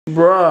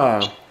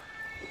Bruh.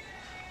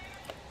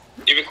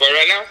 You record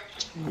right now?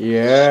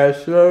 Yeah,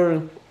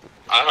 sir.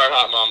 I heard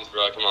Hot Moms,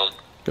 bro. Come on.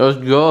 Let's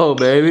go,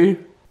 baby.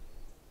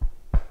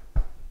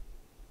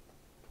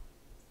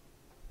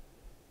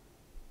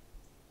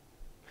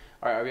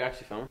 Alright, are we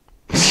actually filming?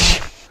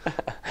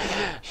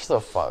 Shut the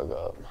fuck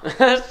up.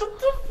 Shut the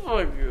fuck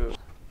up.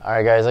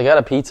 Alright guys, I got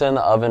a pizza in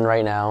the oven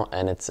right now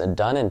and it's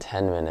done in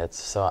 10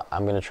 minutes. So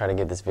I'm going to try to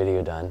get this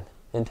video done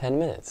in 10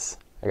 minutes.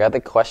 I got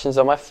the questions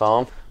on my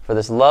phone for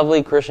this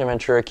lovely Christian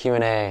Ventura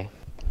Q&A.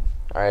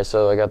 Alright,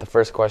 so I got the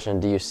first question.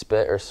 Do you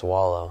spit or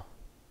swallow?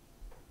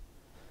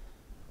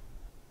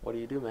 What do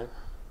you do, man?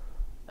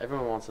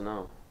 Everyone wants to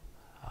know.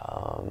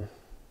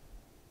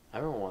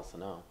 Everyone wants to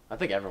know. I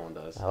think everyone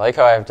does. I like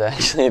how I have to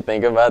actually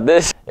think about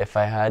this. If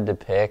I had to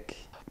pick,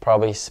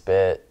 probably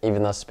spit,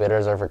 even though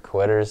spitters are for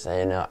quitters. And,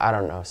 you know, I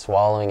don't know.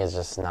 Swallowing is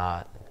just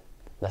not,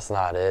 that's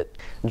not it.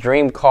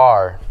 Dream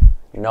car.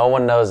 No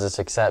one knows this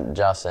except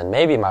Justin.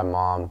 Maybe my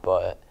mom,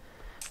 but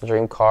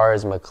dream car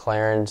is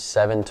McLaren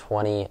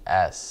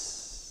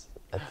 720S.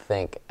 I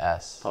think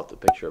S. Pop the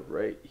picture up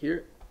right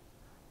here.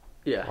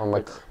 Yeah. Or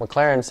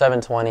McLaren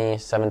 720,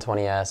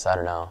 720S, I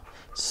don't know.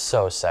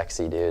 So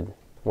sexy, dude.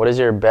 What is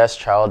your best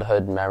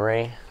childhood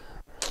memory?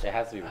 It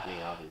has to be with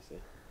me, obviously.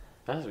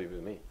 It has to be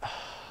with me.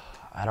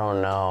 I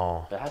don't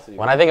know. It has to be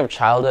when I think of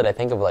childhood, I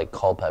think of like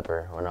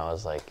Culpeper when I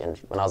was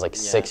like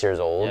 6 years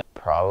old. Yeah.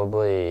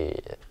 Probably.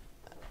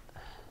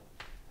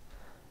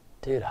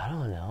 Dude, I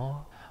don't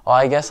know. Well,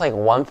 I guess like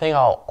one thing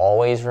I'll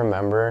always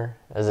remember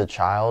as a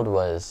child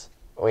was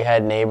we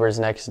had neighbors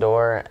next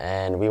door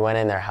and we went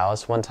in their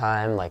house one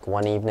time, like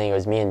one evening. It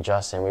was me and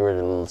Justin. We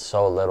were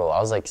so little. I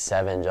was like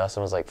 7.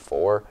 Justin was like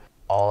 4.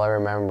 All I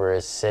remember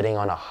is sitting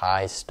on a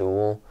high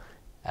stool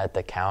at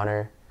the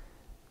counter,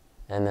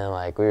 and then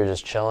like we were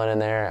just chilling in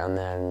there, and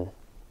then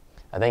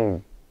I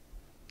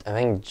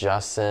think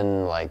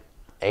Justin like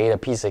ate a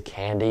piece of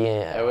candy.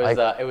 It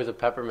was a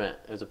peppermint.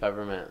 It was a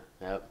peppermint.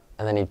 Yep.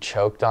 And then he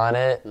choked on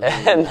it,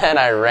 and then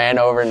I ran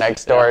over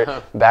next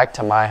door back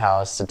to my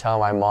house to tell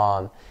my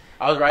mom.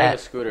 I was riding a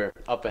scooter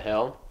up a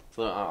hill.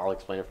 So I'll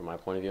explain it from my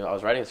point of view. I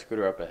was riding a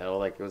scooter up a hill,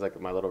 like it was like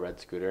my little red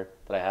scooter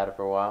that I had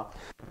for a while.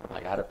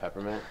 Like I had a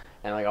peppermint,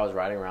 and like I was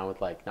riding around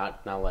with like not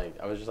like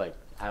I was just like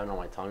having it on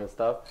my tongue and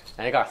stuff,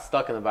 and it got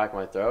stuck in the back of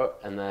my throat.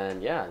 And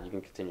then yeah, you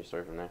can continue your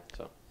story from there.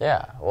 So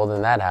yeah, well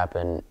then that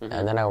happened,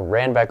 and then I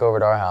ran back over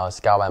to our house,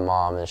 got my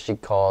mom, and she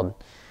called.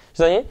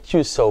 She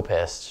was so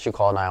pissed. She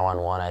called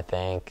 911, I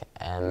think,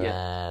 and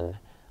then.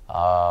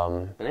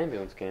 An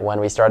ambulance came. When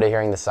we started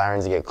hearing the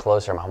sirens get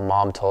closer, my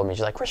mom told me,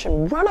 she's like,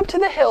 Christian, run up to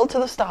the hill to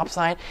the stop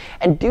sign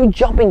and do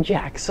jumping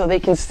jacks so they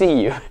can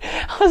see you.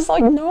 I was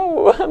like,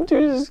 no, I'm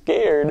too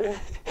scared.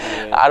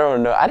 Yeah. I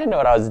don't know. I didn't know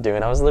what I was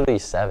doing. I was literally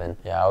 7.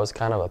 Yeah, I was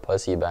kind of a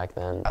pussy back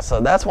then.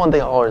 So that's one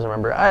thing I always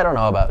remember. I don't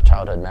know about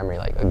childhood memory,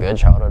 like a good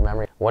childhood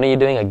memory. When are you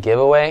doing a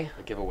giveaway?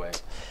 A giveaway.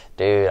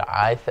 Dude,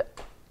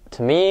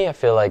 to me, I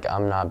feel like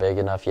I'm not big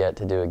enough yet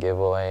to do a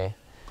giveaway.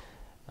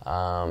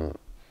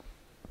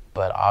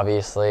 But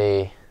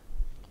obviously,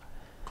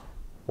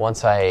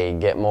 once I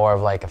get more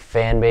of like a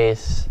fan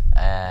base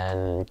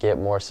and get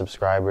more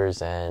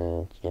subscribers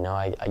and, you know,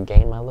 I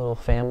gain my little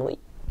family,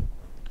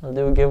 I'll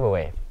do a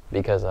giveaway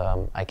because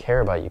I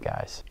care about you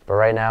guys. But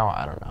right now,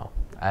 I don't know.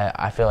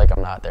 I feel like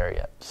I'm not there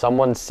yet.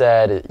 Someone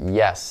said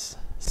yes,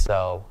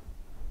 so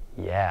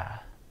yeah,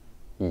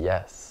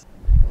 yes.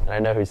 And I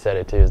know who said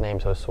it too. His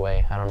name's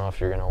Josue. I don't know if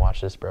you're going to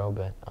watch this, bro,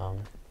 but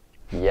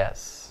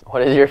yes.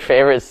 What is your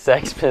favorite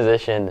sex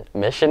position?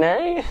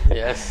 Missionary?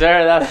 Yes,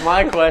 sir. That's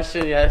my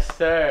question. Yes,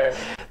 sir.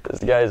 This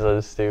guy's so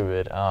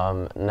stupid.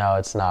 No,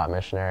 it's not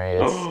missionary.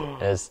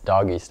 It's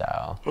doggy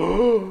style.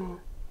 Oh,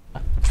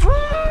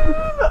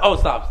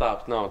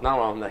 stop. No, not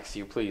while I'm next to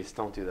you. Please,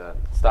 don't do that.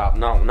 Stop.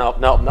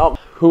 No.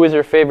 Who is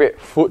your favorite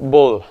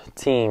football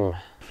team?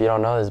 If you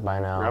don't know this by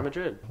now. Real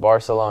Madrid.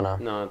 Barcelona.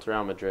 No, it's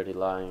Real Madrid. He's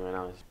lying right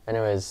now.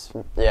 Anyways,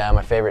 yeah,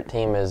 my favorite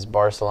team is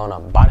Barcelona.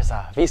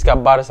 Barca.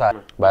 Visca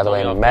Barca. By the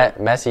way,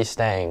 Messi's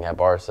staying at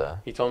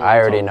Barca. He told me. I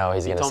already know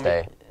he's going to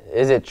stay.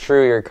 Is it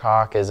true your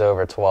cock is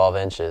over 12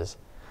 inches?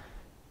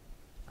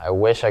 I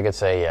wish I could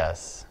say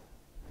yes,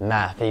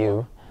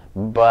 Matthew,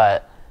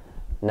 but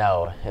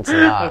no, it's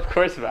not. Of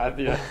course,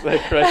 Matthew. That's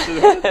that question.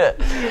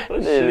 What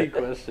a shitty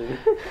question.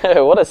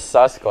 What a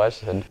sus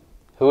question.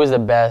 Who is the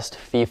best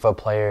FIFA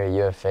player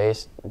you have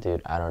faced?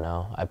 Dude, I don't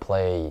know. I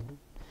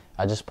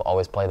just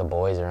always play the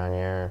boys around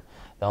here.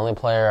 The only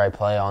player I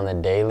play on the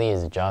daily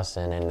is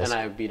Justin. And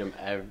I beat him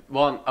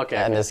okay.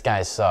 And this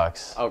guy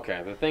sucks.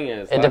 Okay, the thing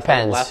is... It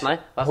depends. Last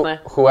night?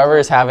 Whoever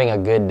is having a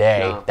good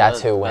day,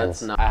 that's who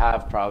wins. I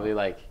have probably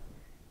like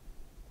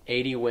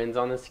 80 wins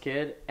on this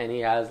kid, and he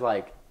has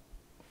like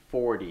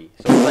 40.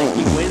 So it's like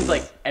he wins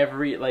like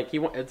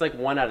it's like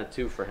 1 out of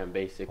 2 for him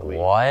basically.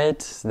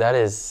 What? That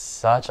is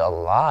such a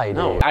lie, dude.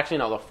 No, actually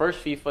no. The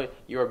first FIFA,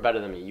 you were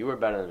better than me.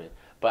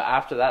 But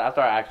after that,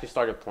 after I actually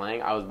started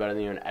playing, I was better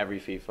than you in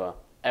every FIFA.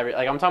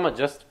 Like I'm talking about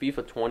just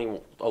FIFA 20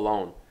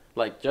 alone.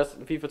 Like just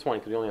FIFA 20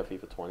 because we only have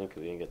FIFA 20 because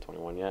we didn't get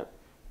 21 yet.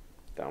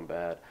 Down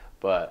bad.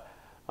 But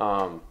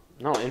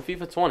No, in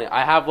FIFA 20,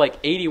 I have like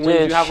 80 wins.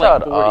 Dude, You have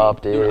shut like 40.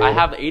 up, dude. I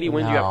have 80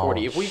 wins. You have No,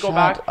 40. If we go shut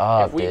back,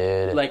 up, if we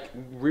dude. like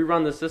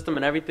rerun the system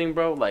and everything,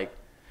 bro, like,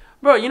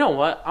 bro, you know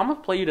what? I'm gonna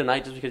play you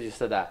tonight just because you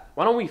said that.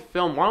 Why don't we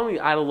film? Why don't we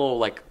add a little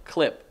like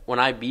clip when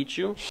I beat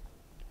you?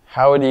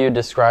 How would you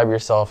describe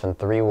yourself in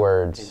 3 In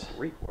words?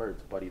 3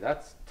 words, buddy.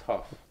 That's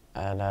tough.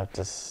 I'd have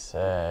to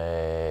say...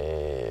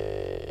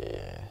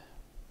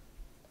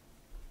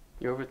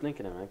 You're overthinking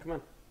it, man. Come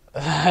on.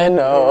 I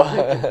know.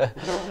 You're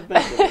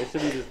overthinking it. It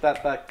should be just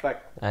that.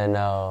 I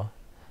know.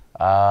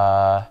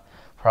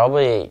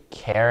 Probably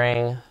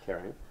caring,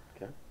 Caring.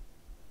 Okay.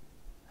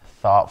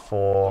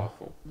 thoughtful,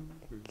 Thoughtful.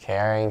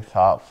 caring,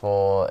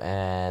 thoughtful,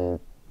 and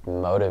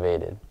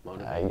motivated.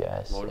 I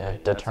guess. Motivated. Yeah, That's a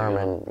good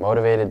determined.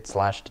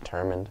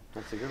 Motivated/determined.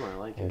 That's a good one. I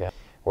like it. Okay.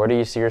 Where do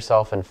you see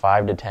yourself in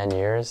 5 to 10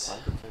 years?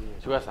 5 to 10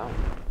 years. Who has that one?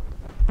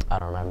 I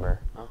don't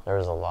remember. Oh. There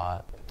was a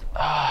lot.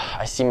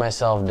 I see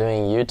myself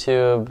doing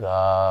YouTube.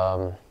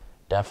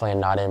 Definitely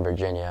not in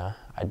Virginia.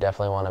 I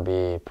definitely want to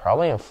be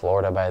probably in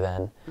Florida by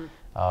then.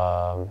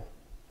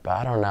 But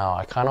I don't know.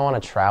 I kind of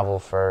want to travel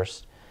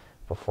first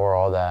before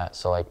all that.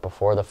 So like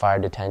before the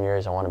 5 to 10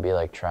 years, I want to be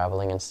like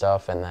traveling and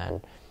stuff, and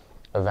then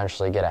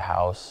eventually get a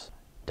house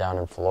down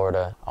in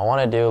Florida. I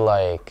want to do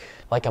like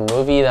a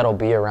movie that'll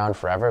be around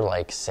forever,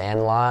 like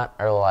Sandlot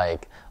or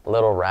like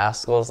Little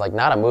Rascals. Like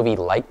not a movie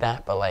like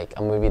that, but like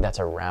a movie that's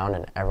around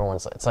and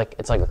everyone's. It's like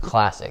a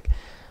classic.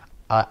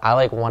 I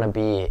like want to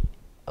be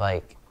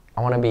like. I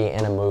want to be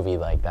in a movie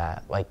like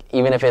that. Like,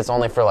 even if it's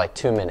only for like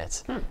 2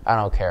 minutes. I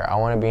don't care. I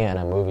want to be in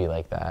a movie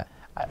like that.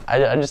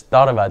 I just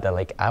thought about that.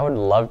 Like, I would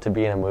love to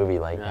be in a movie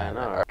like Yeah, I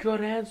that. know.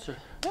 Good answer.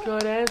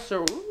 Good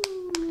answer.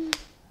 Woo.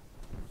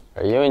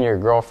 Are you and your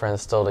girlfriend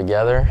still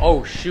together?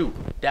 Oh, shoot.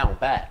 Down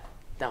bad.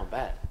 Down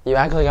bad. You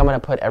act like I'm going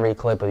to put every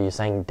clip of you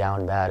saying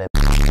down bad in.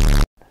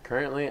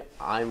 Currently,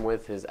 I'm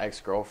with his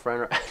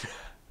ex-girlfriend.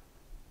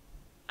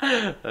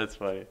 That's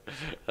funny.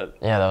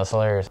 Yeah, that was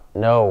hilarious.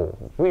 No,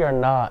 we are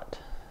not.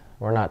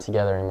 We're not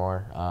together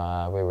anymore.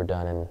 We were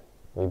done and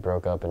we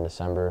broke up in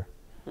December.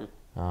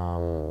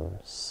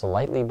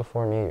 Slightly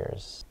before New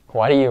Year's.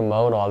 Why do you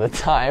moan all the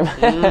time?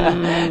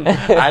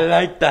 I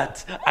like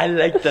that. I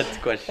like that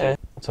question.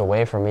 It's a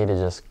way for me to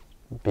just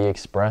be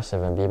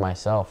expressive and be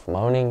myself.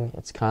 Moaning,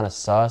 it's kind of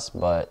sus,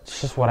 but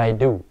it's just what I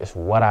do. It's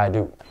what I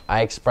do.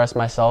 I express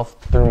myself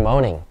through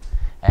moaning.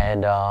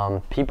 And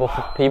people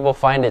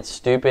find it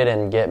stupid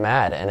and get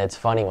mad. And it's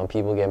funny when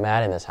people get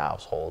mad in this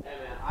household. Hey,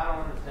 man, I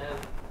don't understand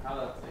how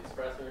that's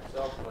expressing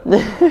yourself, but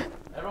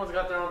everyone's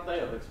got their own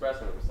thing of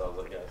expressing themselves,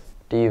 I guess.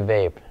 Do you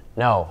vape?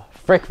 No.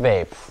 Frick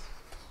vape.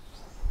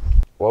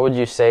 What would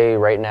you say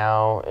right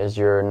now is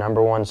your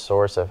number 1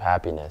 source of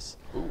happiness?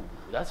 Ooh,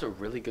 that's a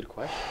really good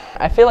question.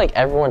 I feel like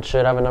everyone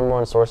should have a number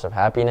 1 source of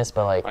happiness,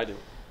 but like I do.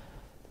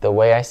 the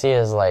way I see it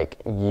is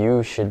like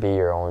you should be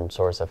your own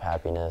source of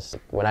happiness.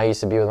 When I used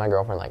to be with my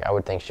girlfriend, like I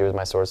would think she was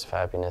my source of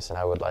happiness and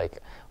I would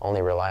like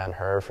only rely on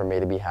her for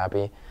me to be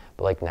happy.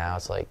 But like now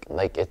it's like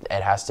it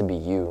has to be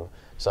you.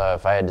 So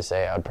if I had to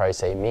say, I'd probably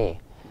say me.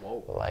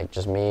 Whoa. Like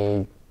just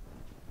me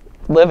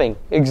living,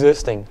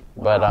 existing.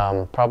 Wow.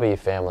 But probably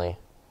family.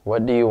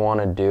 What do you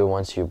want to do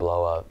once you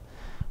blow up?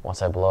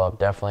 Once I blow up,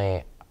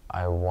 definitely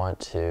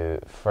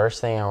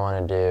first thing I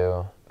want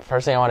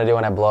to do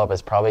when I blow up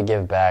is probably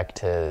give back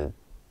to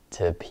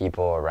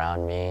people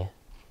around me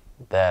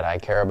that I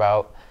care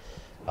about.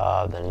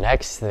 The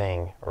next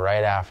thing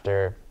right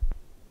after,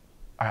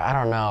 I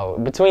don't know,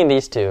 between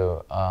these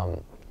two,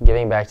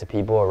 giving back to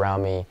people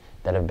around me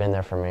that have been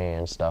there for me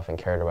and stuff and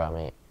cared about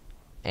me,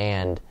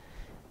 and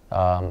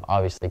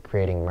obviously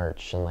creating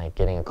merch and like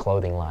getting a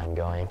clothing line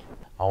going.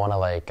 I want to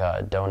like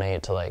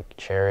donate to like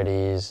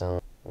charities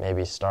and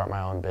maybe start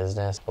my own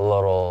business, a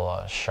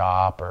little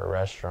shop or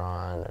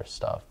restaurant or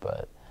stuff,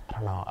 but I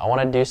don't know. I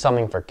want to do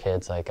something for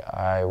kids. Like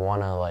I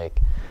want to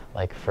like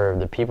for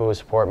the people who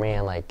support me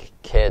and like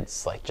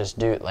kids, like just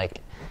do like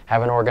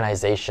have an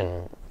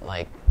organization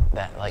like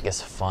that like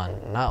is fun.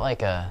 Not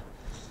like a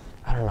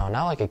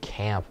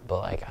camp, but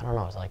like I don't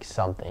know, it's like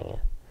something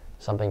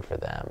for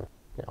them.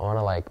 I want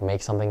to like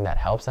make something that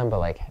helps them, but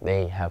like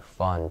they have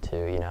fun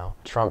too, you know.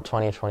 Trump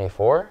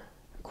 2024?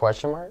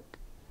 Question mark?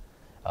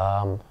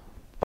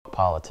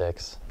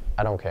 Politics.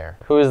 I don't care.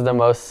 Who is the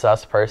most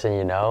sus person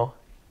you know?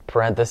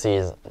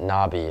 Parentheses,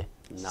 Nabi.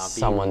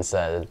 Someone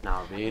said.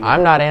 Nabi.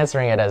 I'm not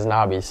answering it as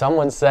Nabi.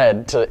 Someone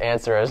said to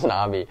answer as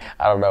Nabi.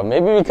 I don't know.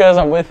 Maybe because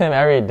I'm with him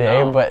every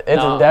day, but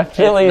it's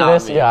definitely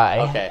this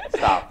guy. Okay,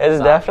 stop.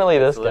 It's definitely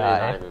this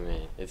guy. guy. It's literally not even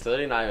me. It's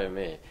literally not even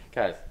me.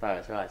 Guys.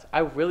 I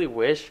really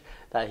wish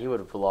that he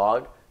would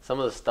vlog some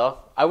of the stuff.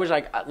 I wish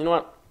you know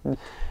what?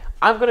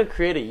 I'm going to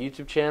create a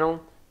YouTube channel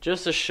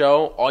just to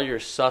show all your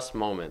sus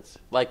moments.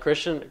 Like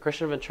Christian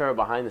Ventura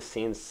behind the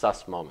scenes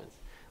sus moments.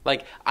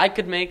 Like I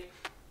could make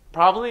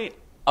probably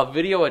a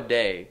video a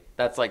day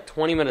that's like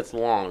 20 minutes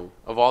long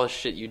of all the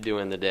shit you do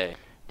in the day.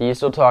 Do you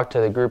still talk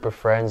to the group of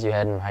friends you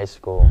had in high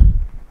school?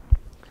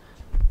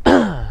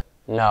 No,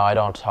 I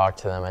don't talk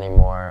to them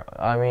anymore.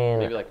 I mean,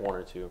 maybe like 1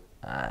 or 2.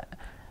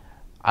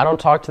 I don't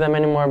talk to them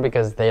anymore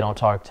because they don't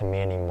talk to me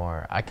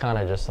anymore. I kind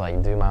of just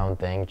like do my own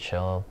thing,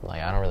 chill.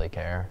 Like I don't really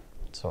care.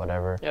 So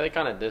whatever. Yeah, they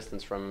kind of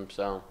distance from him,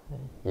 so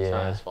Yeah. it's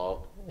not his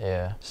fault.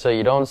 Yeah. So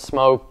you don't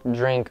smoke,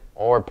 drink,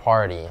 or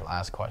party.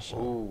 Last question.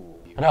 Ooh.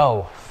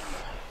 No.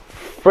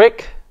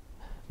 Frick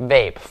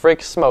vape.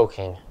 Frick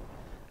smoking.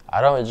 I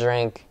don't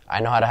drink.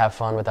 I know how to have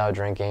fun without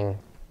drinking.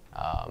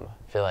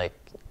 Feel like,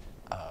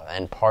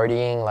 and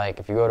partying. Like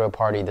if you go to a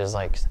party,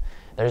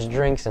 there's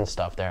drinks and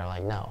stuff there.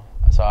 Like no.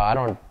 So I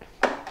don't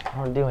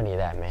do any of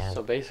that, man.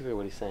 So basically,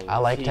 what he's saying. I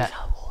like he's that.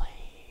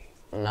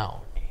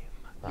 No.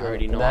 You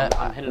already know.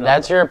 I'm hitting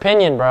That's your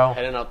opinion, bro.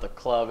 Heading out the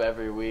club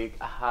every week.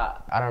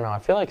 Aha. I don't know. I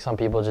feel like some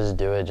people just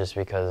do it just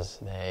because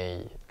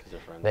Because they're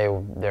friends.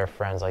 they're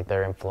friends, like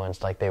they're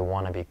influenced, like they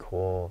want to be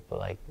cool, but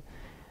like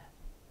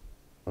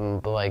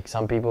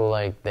some people,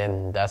 like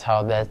then that's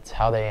how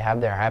they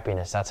have their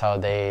happiness. That's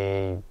what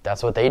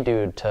they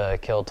do to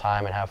kill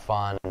time and have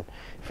fun and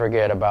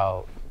forget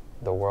about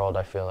the world.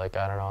 I feel like,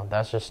 I don't know.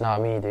 That's just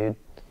not me, dude.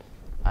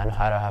 I know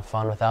how to have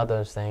fun without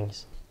those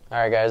things. All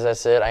right, guys,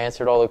 that's it. I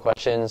answered all the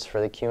questions for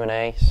the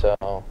Q&A, so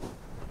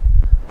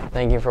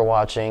thank you for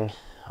watching.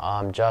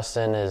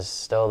 Justin is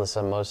still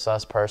the most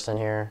sus person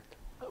here.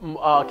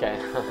 Okay.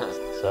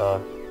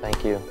 So,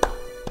 thank you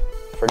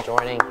for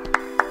joining.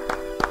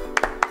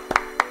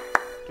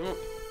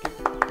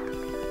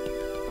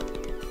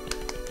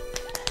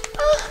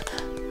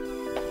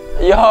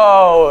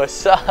 Yo,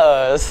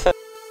 sus.